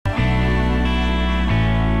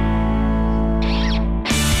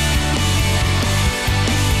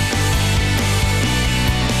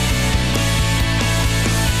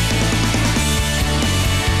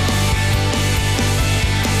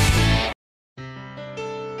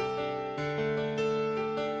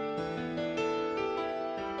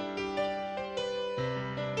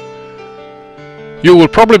You will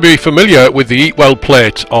probably be familiar with the Eat Well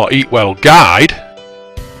plate or Eat Well guide,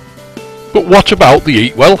 but what about the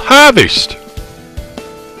Eat Well harvest?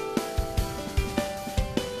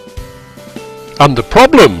 And the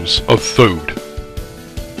problems of food.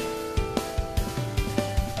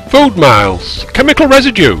 Food miles, chemical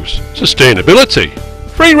residues, sustainability,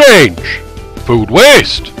 free range, food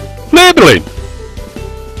waste, labelling.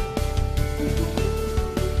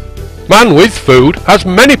 Man with food has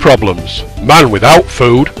many problems. Man without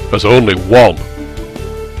food has only one.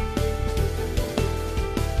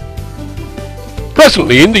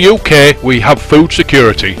 Presently in the UK we have food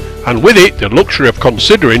security, and with it the luxury of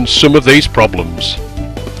considering some of these problems.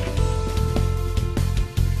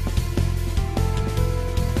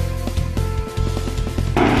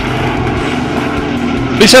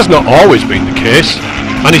 This has not always been the case,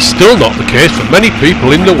 and is still not the case for many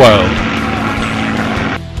people in the world.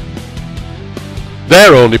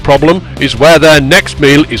 Their only problem is where their next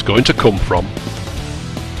meal is going to come from.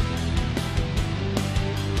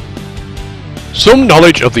 Some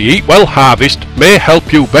knowledge of the Eat Well harvest may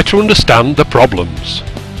help you better understand the problems.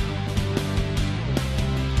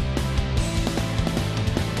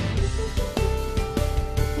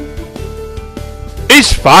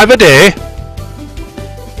 Is 5 a day?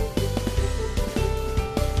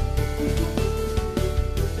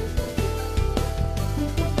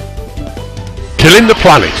 Killing the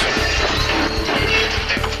planet.